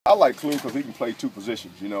I like Klug because he can play two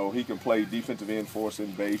positions. You know, he can play defensive end, force,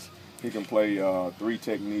 and base. He can play three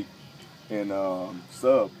technique and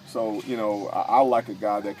sub. So, you know, I like a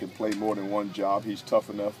guy that can play more than one job. He's tough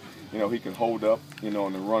enough. You know, he can hold up, you know,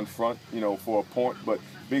 and then run front, you know, for a point. But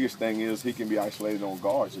biggest thing is he can be isolated on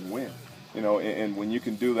guards and win. You know, and when you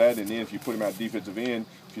can do that, and then if you put him at defensive end,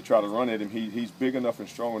 if you try to run at him, he's big enough and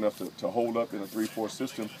strong enough to hold up in a 3-4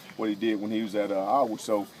 system, what he did when he was at Iowa.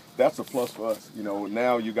 So that's a plus for us. You know,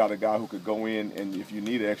 now you got a guy who could go in, and if you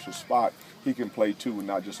need an extra spot, he can play two and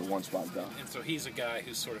not just a one-spot guy. And so he's a guy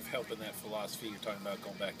who's sort of helping that philosophy you're talking about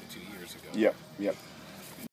going back to 2 years ago. Yep, yep.